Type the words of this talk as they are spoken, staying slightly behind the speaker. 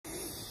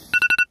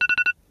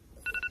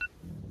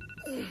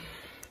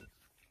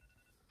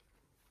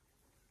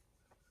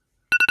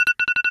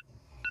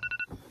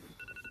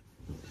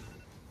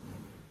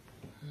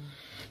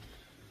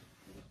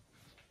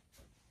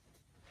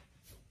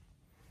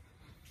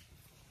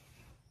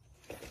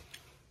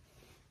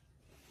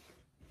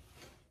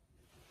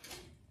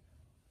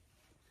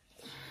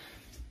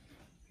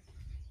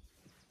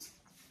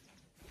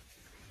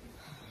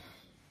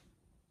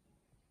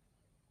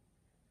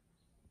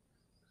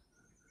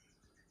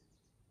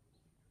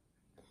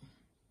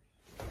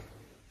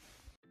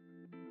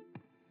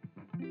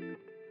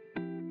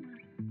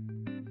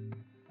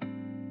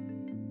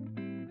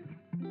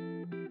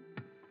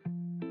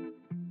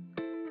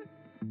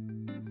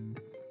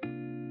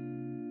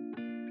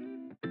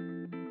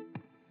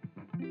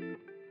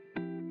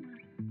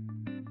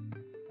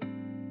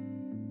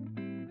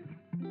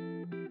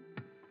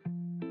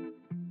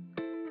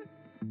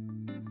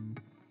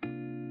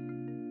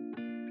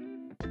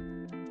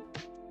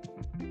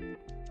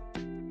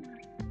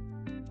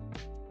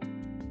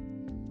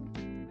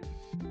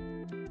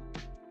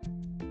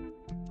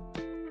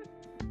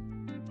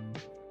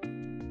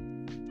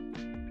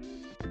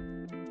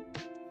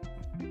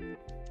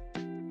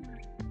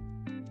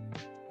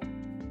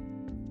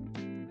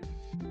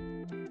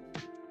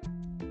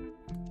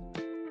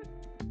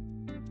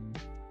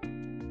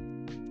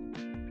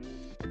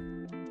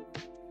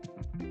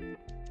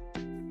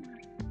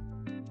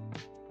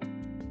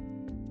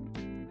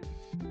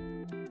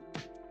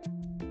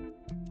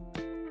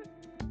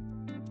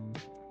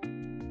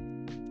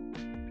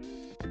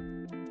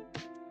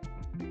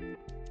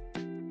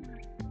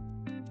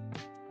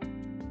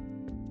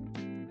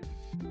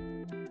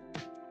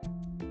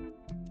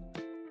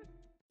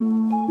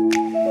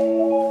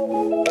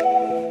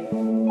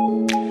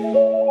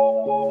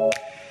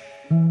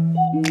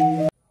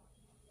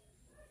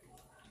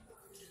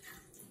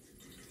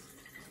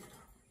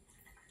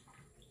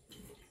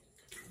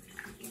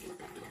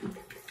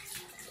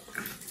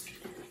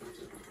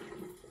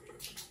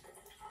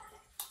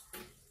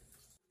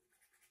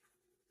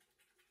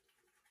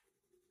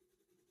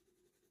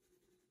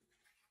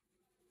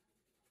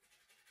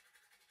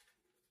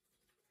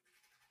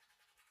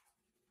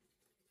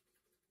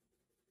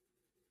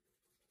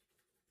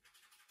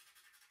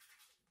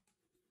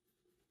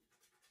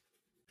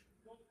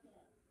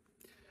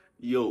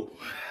Yo,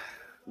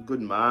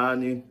 good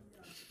morning.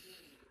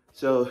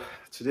 So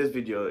today's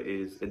video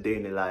is a day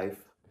in the life.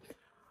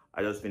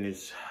 I just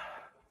finished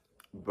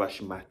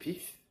brushing my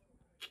teeth.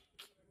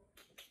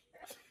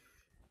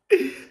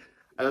 I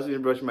just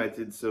finished brushing my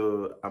teeth,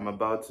 so I'm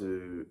about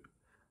to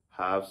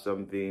have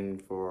something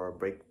for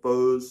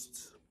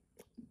breakfast.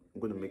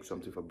 I'm going to make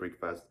something for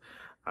breakfast,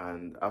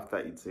 and after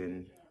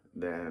eating,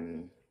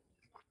 then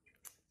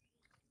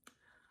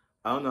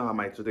I don't know how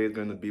my today is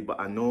going to be, but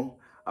I know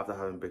after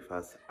having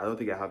breakfast, I don't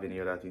think I have any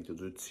other thing to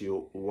do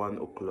till 1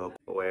 o'clock,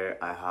 where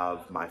I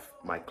have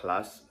my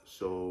class.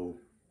 So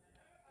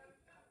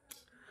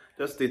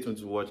just stay tuned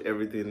to watch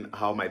everything,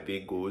 how my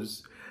day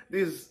goes.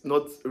 This is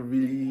not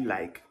really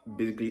like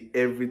basically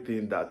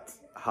everything that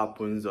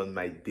happens on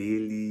my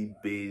daily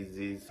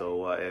basis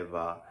or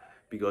whatever,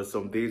 because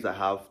some days I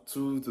have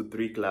 2 to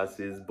 3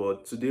 classes,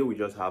 but today we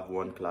just have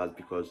 1 class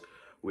because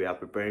we are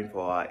preparing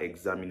for our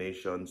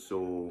examination.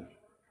 So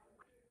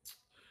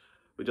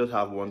we just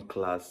have 1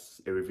 class,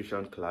 a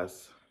revision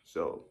class.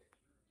 So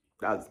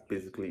that's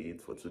basically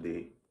it for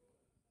today.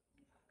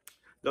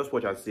 Just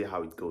watch and see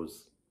how it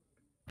goes.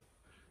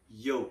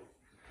 Yo,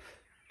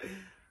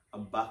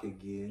 I'm back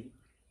again.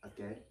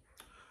 Okay,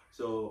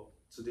 so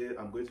today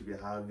I'm going to be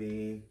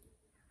having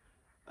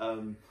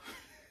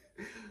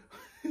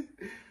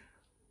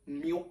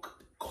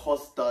milk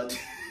custard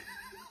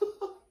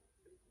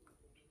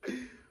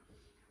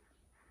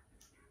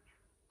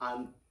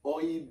and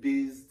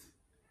oil-based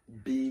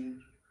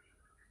baked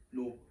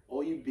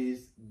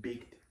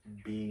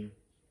bean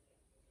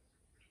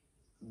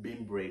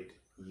bread.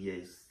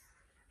 Yes,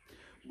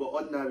 but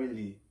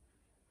ordinarily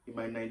in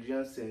my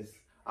Nigerian sense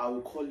I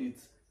will call it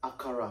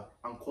akara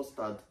and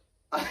custard.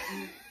 I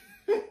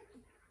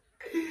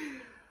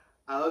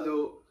don't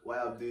know why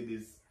I'm doing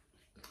this.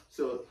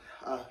 So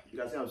you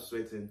can see I'm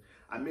sweating.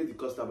 I made the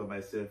custard by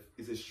myself.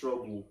 It's a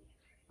struggle.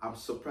 I'm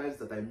surprised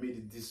that I made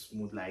it this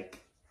smooth. Like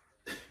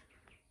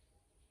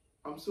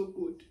I'm so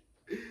good.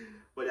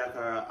 But the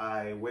akara,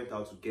 I went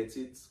out to get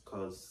it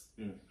because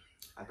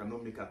I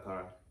cannot make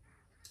akara.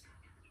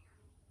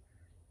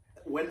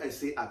 When I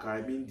say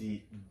akara, I mean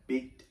the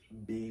baked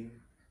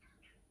bean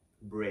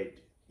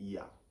bread.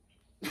 Yeah.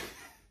 So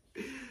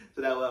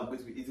that's what I'm going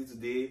to be eating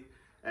today.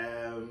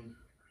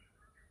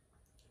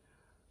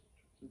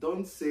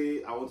 Don't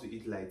say I want to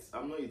eat light.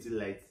 I'm not eating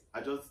light.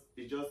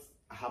 It just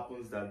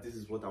happens that this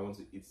is what I want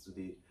to eat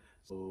today.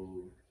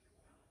 So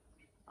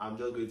I'm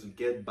just going to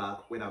get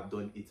back when I'm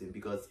done eating,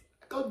 because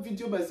I can't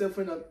video myself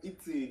when I'm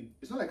eating.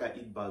 It's not like I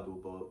eat bad though,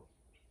 but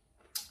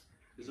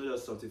it's not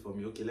just something for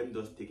me. Okay, let me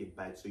just take a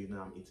bite so you know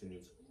I'm eating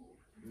it.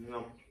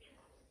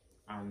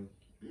 And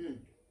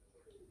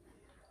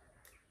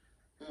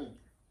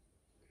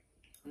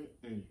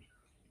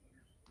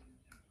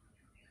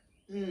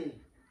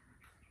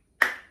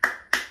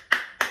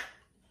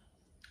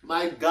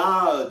my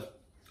God,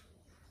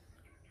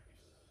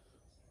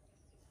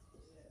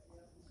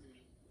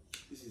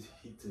 this is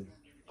hitting.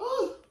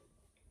 Oh.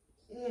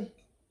 Mm.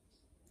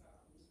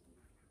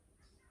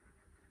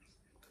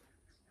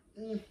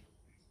 Mm.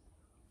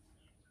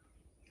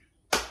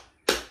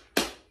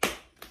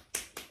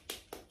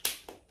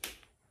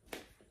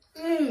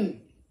 Mm.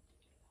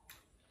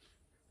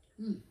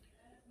 Mm.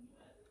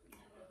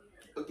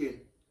 Okay,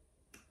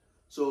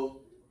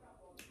 so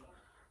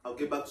I'll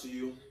get back to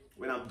you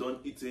when I'm done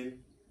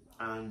eating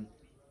and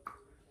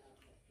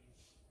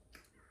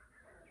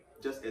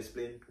just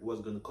explain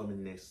what's gonna come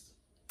in next.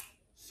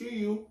 See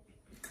you.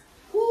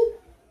 Woo.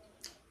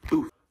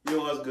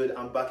 Yo, what's good?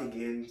 I'm back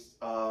again.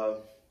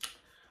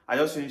 I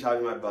just finished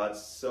having my bath.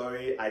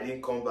 Sorry, I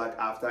didn't come back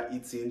after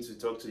eating to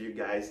talk to you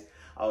guys.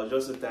 I was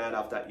just so tired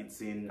after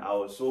eating. I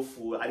was so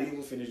full. I didn't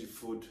even finish the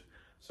food.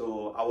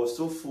 So I was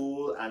so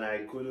full and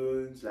I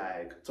couldn't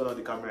like turn on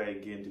the camera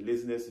again. The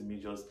laziness in me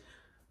just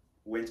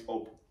went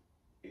up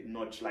a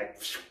notch, like.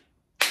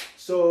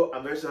 So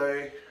I'm very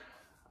sorry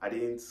I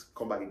didn't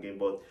come back again,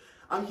 but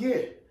I'm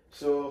here.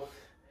 So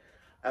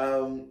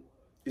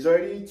it's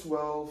already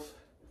 12.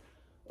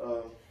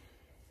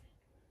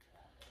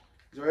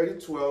 It's already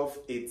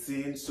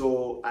 12:18,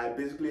 so I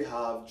basically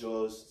have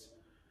just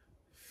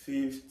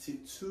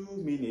 52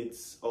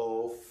 minutes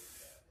of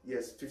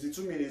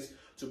 52 minutes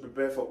to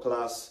prepare for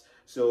class.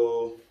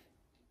 So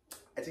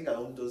I think I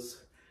want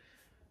those.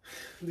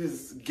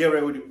 This get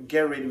ready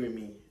with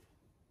me.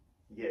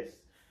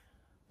 Yes,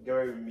 get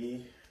ready with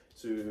me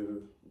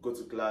to go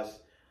to class.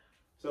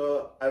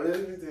 So I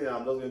really think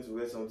I'm not going to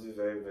wear something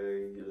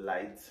very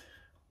light,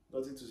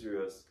 nothing too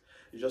serious.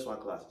 It's just one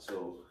class,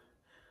 so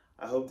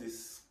I hope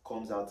this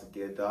comes out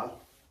together.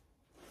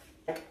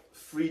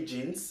 Free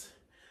jeans.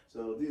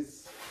 So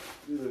this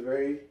is a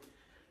very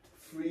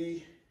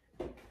free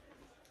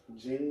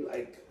jean.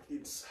 Like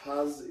it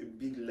has a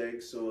big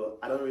leg, so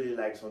I don't really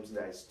like something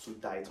that is too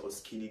tight or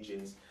skinny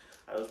jeans.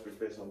 I just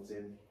prefer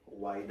something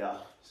wider.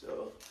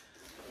 So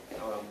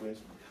now I'm going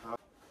to have.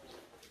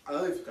 I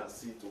don't know if you can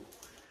see it too,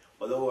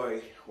 but don't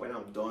worry. When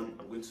I'm done,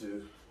 I'm going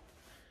to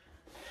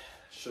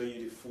show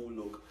you the full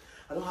look.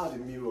 I don't have a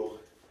mirror.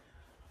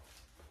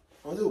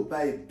 I wanted to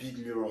buy a big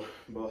mirror,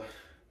 but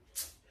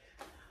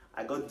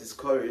I got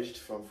discouraged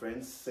from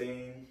friends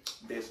saying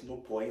there's no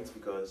point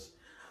because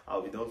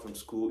I'll be done from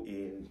school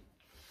in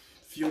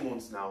few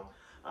months now,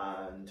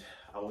 and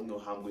I won't know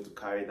how I'm going to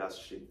carry that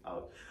shit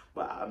out.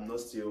 But I'm not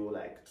still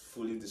like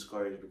fully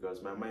discouraged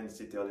because my mind is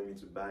still telling me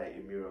to buy a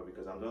mirror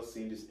because I'm just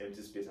seeing this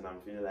empty space and I'm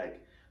feeling like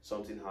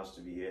something has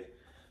to be here.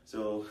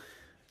 So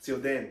till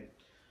then,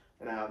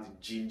 and I have the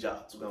ginger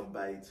to go and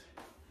buy it.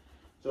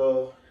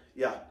 So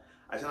yeah,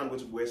 I said I'm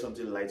going to wear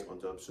something light on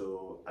top,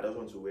 so I don't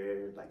want to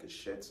wear like a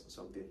shirt or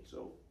something.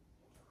 So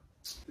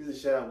this is a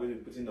shirt I'm going to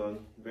be putting on,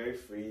 very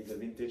free. It's a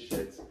vintage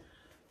shirt.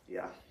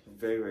 Yeah,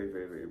 very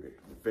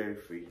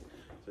free.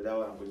 So that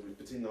one I'm going to be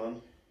putting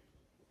on.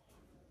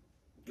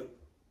 Yep.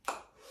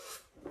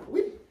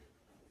 Whee!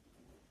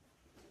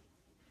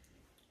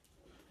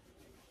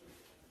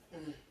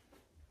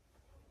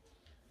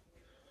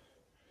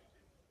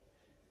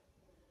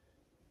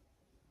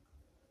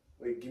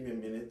 Wait, give me a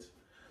minute.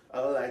 I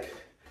like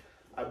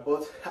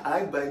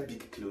buying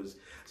big clothes.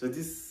 So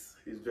this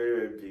is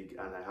very big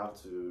and I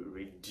have to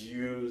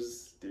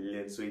reduce the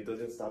length so it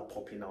doesn't start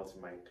popping out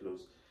in my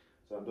clothes.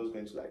 So I'm just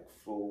going to like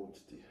fold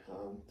the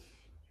hand.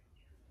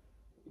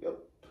 Yep,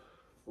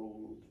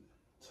 fold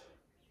it.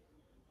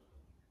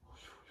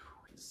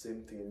 The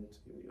same thing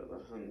in the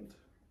other hand.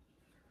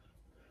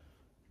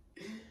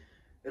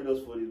 Let me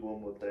just fold it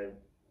one more time.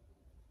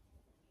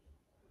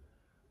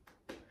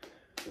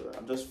 So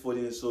I'm just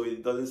folding it so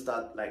it doesn't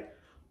start like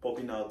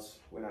popping out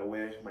when I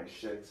wear my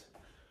shirt.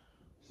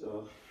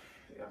 So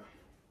yeah.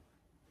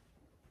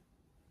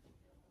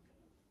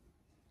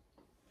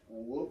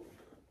 Whoop.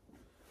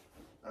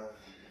 And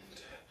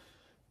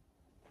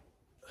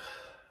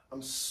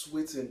I'm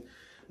sweating.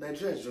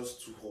 Nigeria is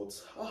just too hot.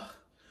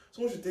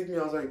 Someone should take me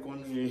outside the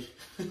country.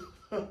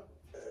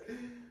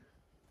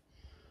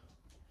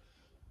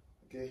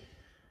 Okay.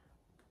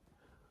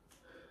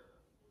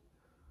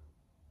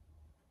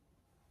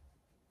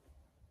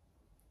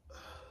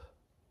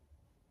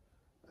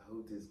 I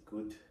hope this is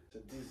good. So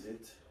this is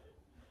it.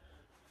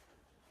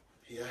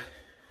 Yeah.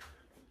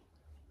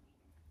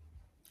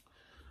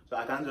 So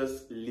I can't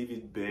just leave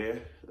it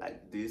bare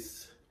like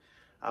this.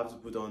 I have to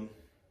put on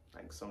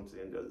like something,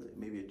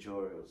 maybe a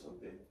jewelry or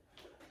something.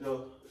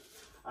 So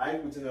I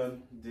putting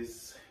on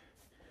this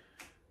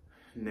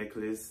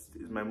necklace.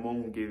 My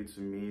mom gave it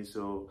to me,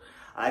 so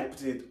I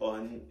put it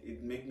on.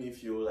 It made me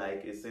feel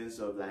like a sense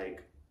of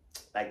like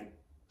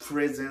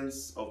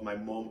presence of my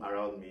mom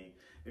around me.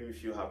 Made me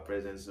feel her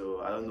presence.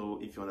 So I don't know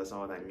if you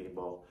understand what I mean,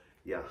 but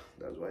yeah,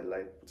 that's why I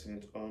like putting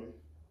it on.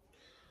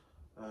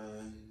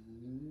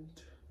 And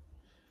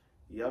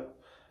yep,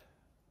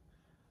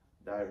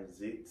 that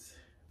is it.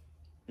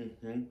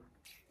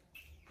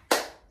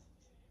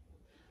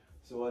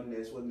 So what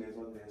next?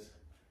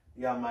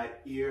 Yeah, my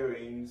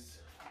earrings.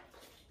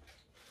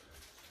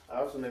 I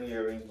have so many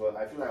earrings, but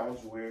I feel like I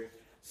want to wear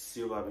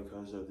silver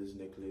because of this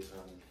necklace,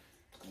 and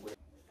I'm wearing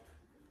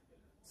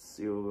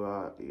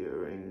silver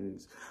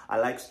earrings. I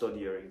like stud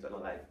earrings. I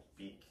don't like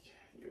big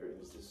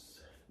earrings.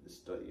 The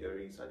stud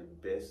earrings are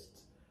the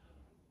best.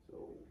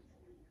 So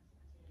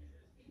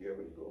here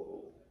we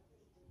go.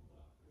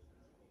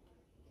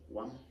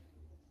 1,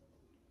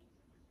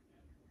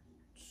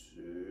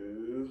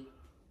 2.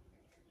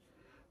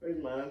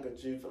 Where's my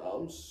handkerchief?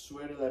 I'm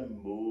sweating like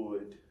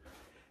mud.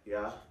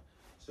 Yeah.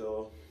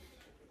 So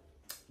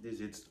this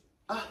is it.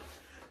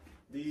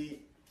 The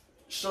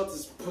shirt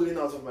is pulling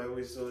out of my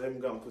waist, so let me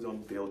go and put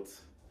on belt.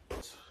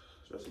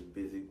 Just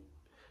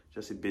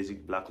a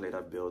basic black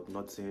leather belt,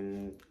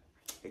 nothing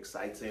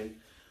exciting.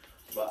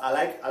 But I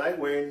like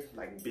wearing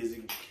like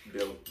basic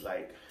belt.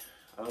 Like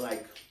I don't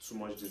like too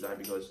much design,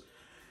 because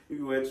if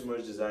you wear too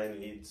much design,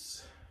 it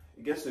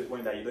gets to the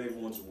point that you don't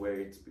even want to wear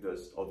it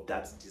because of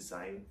that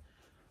design.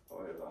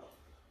 However,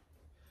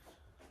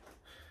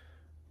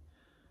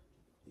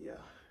 yeah.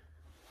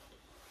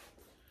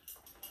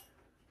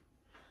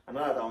 I know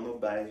that I will not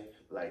buy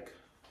like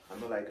I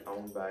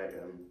won't buy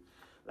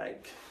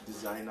like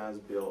designer's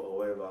belt or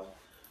whatever.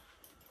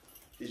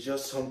 It's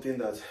just something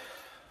that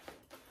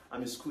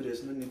I'm in school.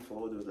 There's no need for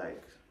all those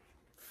like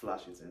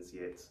flashy things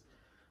yet.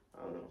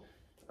 I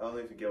don't know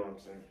if you get what I'm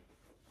saying.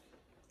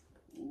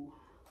 Ooh.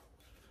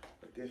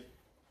 Okay.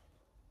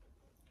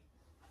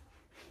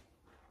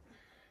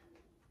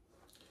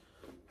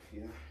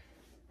 Yeah.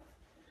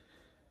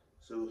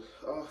 So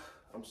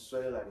I'm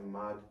sweating like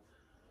mad.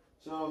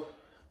 So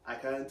I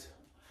can't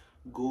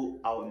go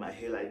out with my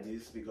hair like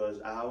this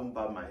because I haven't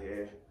barbed my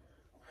hair.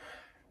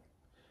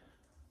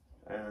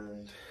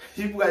 And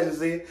people guys will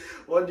say,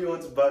 what do you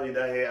want to barb with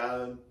that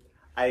hair?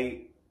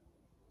 I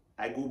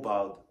go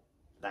bald,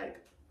 like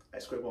I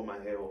scrape all my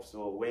hair off,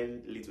 so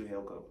when little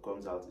hair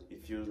comes out,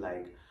 it feels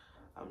like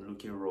I'm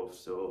looking rough.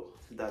 So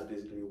that's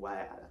basically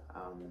why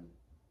I'm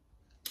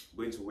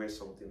going to wear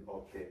something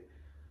up there.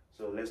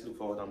 So let's look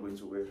for what I'm going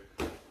to wear.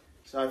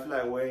 So I feel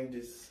like wearing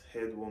this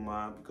head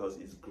warmer because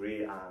it's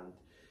grey and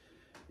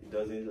it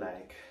doesn't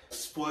like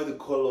spoil the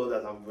color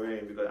that I'm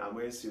wearing, because I'm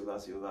wearing silver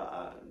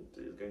and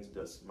it's going to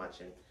just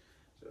match in.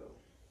 So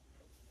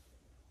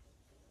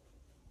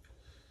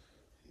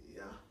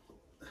yeah,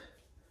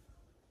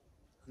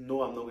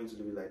 no, I'm not going to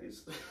do it like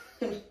this.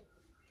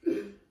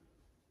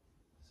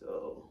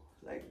 So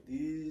like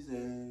this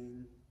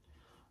and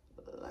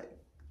like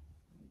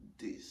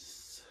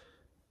this.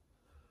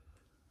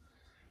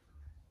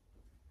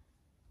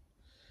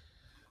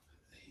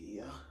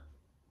 Yeah.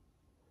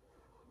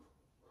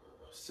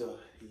 So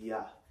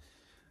yeah,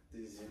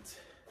 this is it.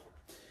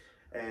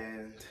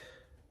 And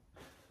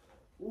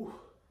ooh,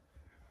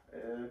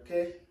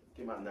 okay,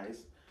 came out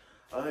nice.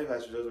 I don't know if I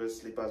should just wear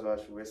slippers or I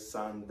should wear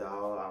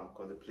sandal. I'm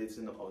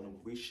contemplating on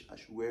which I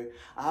should wear.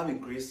 I have a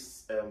grey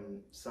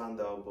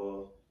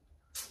sandal,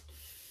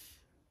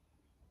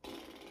 but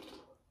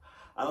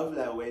I don't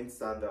feel like wearing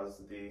sandals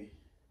today.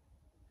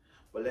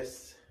 But I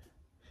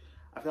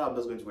feel like I'm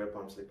just going to wear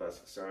palm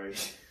slippers. Sorry.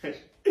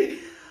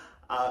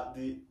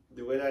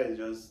 The weather is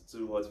just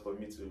too hot for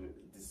me to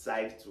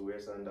decide to wear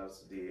sandals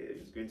today.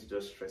 It's going to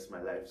just stress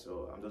my life,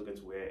 so I'm just going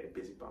to wear a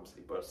basic palm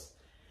slippers.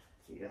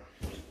 Yeah,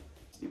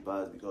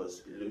 slippers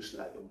because it looks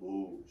like a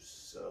booze.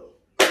 So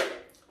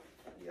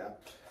yeah.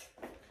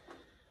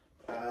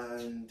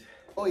 And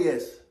oh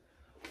yes,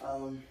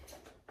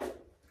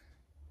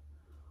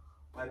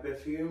 my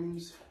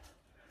perfumes.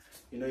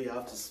 You know, you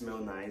have to smell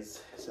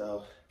nice.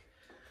 So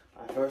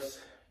at first,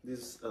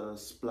 this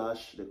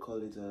splash, they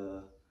call it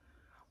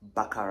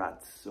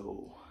Baccarat.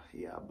 So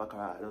yeah,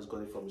 Baccarat, I just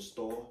got it from the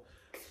store.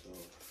 So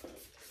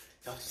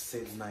you have to say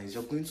it nice.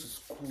 You're going to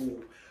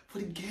school for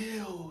the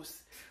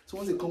girls, so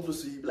once they come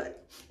close to you, like,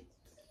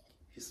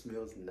 it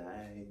smells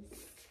nice.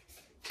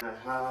 I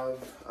have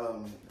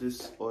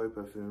this oil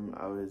perfume.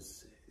 It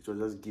was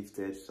just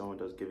gifted. Someone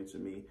just gave it to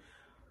me,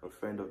 a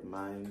friend of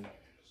mine.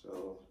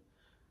 So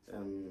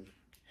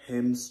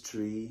Hem's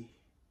Tree.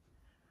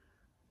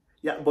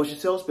 Yeah, but she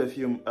sells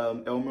perfume.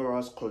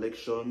 Elmira's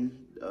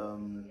collection.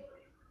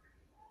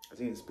 I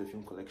think it's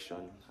perfume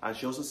collection, and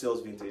she also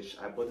sells vintage.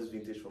 I bought this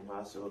vintage from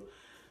her, so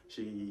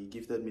she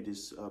gifted me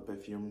this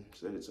perfume.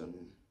 So it's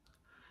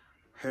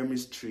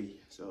Hermes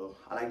Tree. So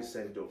I like the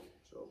scent though,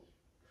 so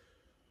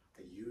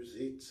I use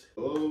it.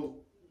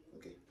 Oh,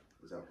 okay,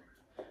 it's out.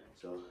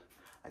 So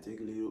I take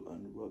a little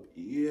and rub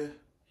here,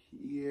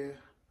 and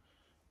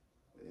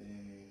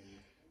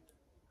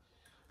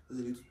there's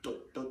a little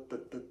dot,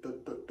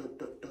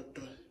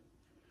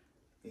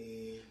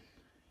 and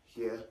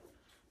here.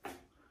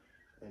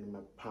 And in my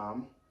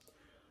palm,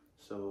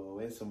 so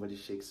when somebody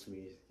shakes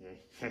me,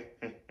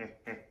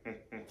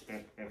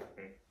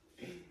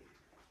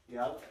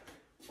 yep,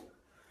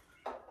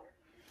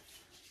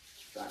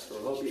 that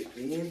rub it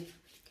in,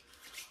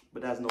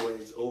 but that's not when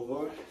it's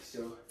over.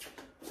 So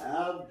I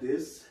have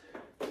this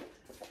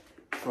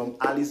from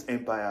Alice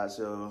Empire.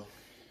 So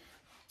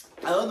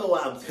I don't know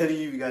why I'm telling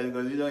you guys,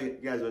 because you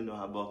guys don't know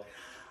her, but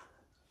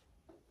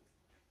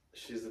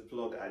she's the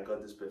plug I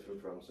got this perfume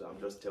from. So I'm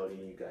just telling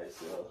you guys.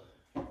 So.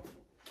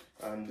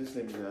 This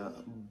name is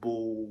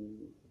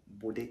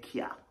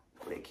Bodekia.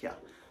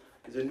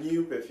 It's a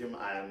new perfume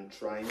I am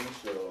trying,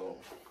 so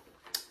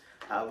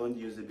I haven't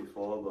used it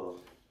before,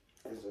 but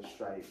let's just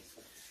try it.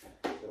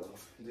 So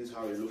this is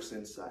how it looks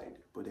inside.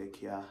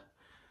 Bodekia.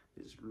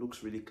 It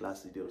looks really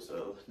classy though,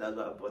 so that's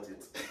why I bought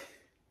it.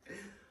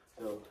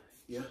 So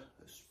yeah,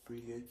 let's spray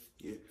it.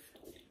 Yeah.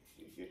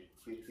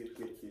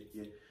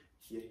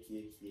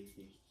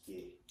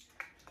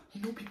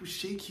 You know, people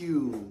shake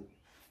you.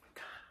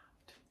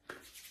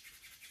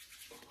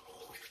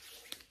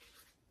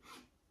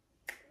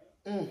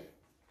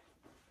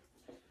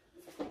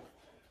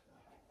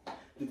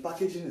 The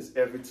packaging is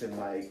everything.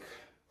 Like,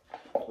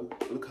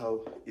 look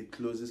how it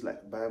closes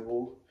like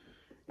Bible.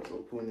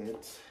 You open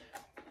it.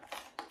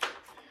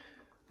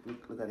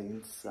 Look at the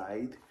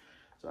inside.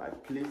 So I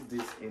place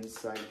this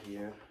inside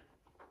here.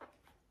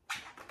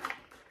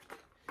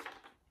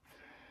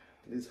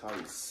 This is how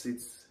it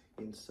sits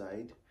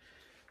inside.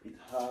 It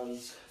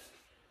has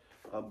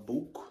a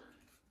book.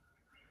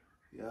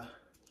 Yeah.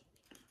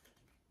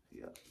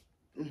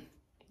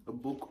 A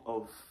book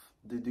of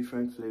the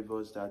different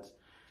flavors that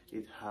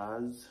it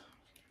has.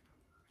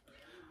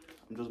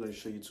 I'm just going to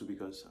show you two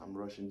because I'm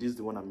rushing. This is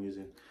the one I'm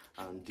using,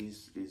 and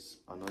this is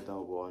another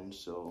one.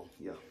 So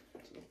yeah,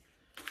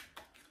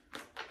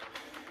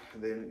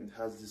 and then it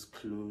has this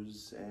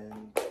close,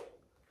 and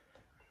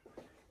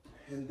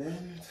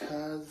then it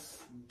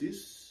has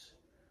this.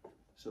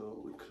 So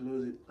we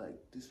close it like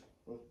this.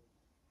 Oh,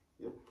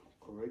 yep,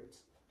 correct.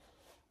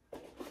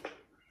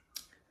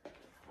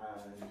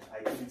 and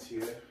I keep it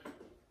here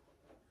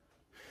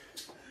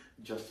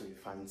just to be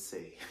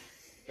fancy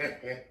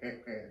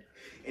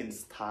in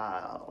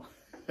style.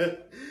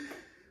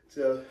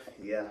 So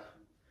yeah,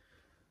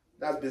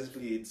 that's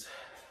basically it.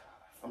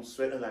 I'm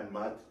sweating like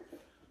mad,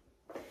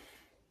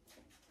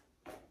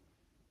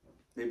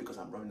 maybe because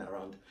I'm running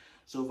around.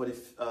 So for the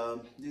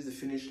this is the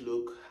finished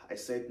look. I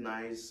said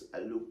nice, I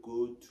look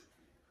good.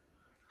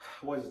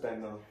 What is the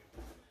time now?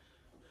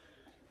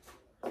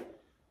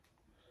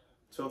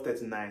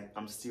 12:39.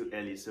 I'm still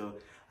early, so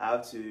I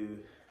have to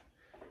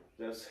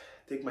just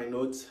take my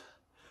notes,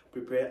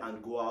 prepare,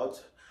 and go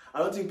out. I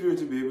don't think people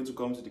will be able to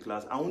come to the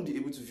class. I won't be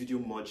able to video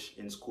much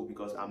in school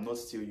because I'm not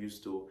still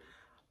used to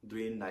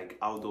doing like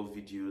outdoor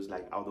videos,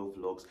 like outdoor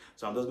vlogs.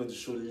 So I'm just going to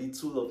show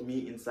little of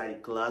me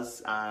inside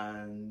class,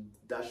 and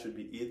that should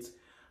be it.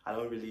 I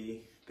don't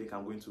really think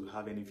I'm going to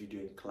have any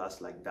video in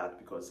class like that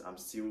because I'm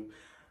still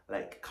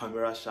like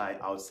camera shy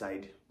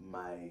outside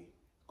my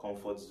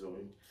comfort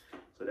zone.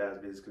 So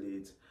that's basically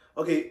it.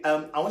 Okay,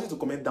 I want you to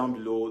comment down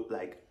below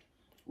like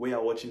where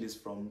you're watching this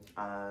from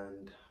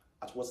and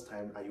at what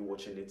time are you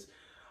watching it.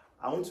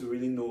 I want to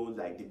really know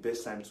like the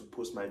best time to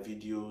post my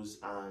videos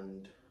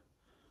and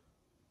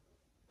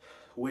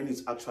when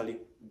it actually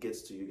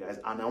gets to you guys,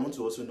 and I want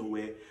to also know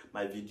where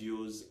my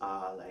videos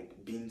are like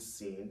being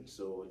seen.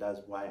 So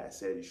that's why I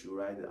said you should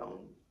write down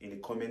in the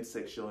comment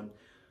section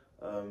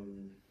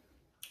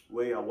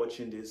where you are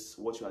watching this,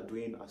 what you are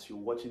doing as you're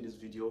watching this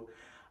video,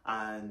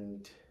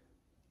 and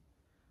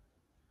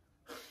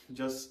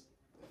just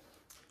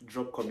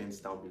drop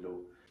comments down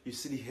below. You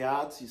see the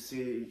heart, you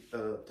see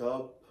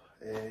top,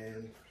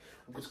 and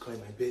I'm going to climb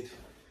my bed.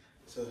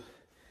 So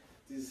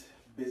this is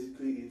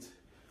basically it.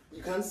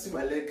 You can't see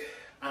my leg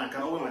and I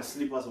cannot wear my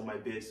slippers on my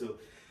bed, so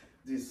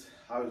this is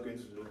how it's going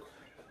to look,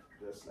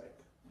 just like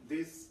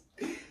this.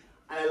 And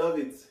I love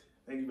it.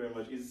 Thank you very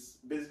much. It's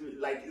basically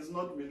like, it's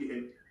not really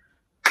a...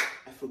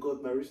 I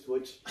forgot my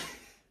wristwatch.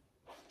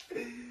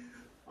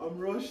 I'm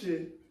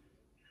rushing.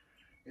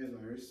 Here's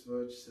my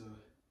wristwatch, so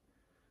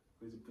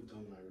I'm going to put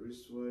on my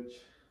wristwatch.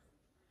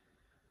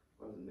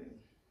 What's the name?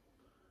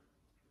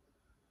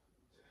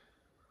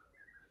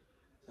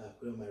 So I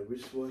put on my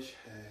wristwatch.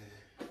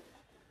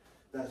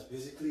 That's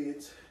basically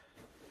it.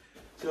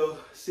 So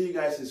see you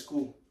guys in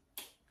school.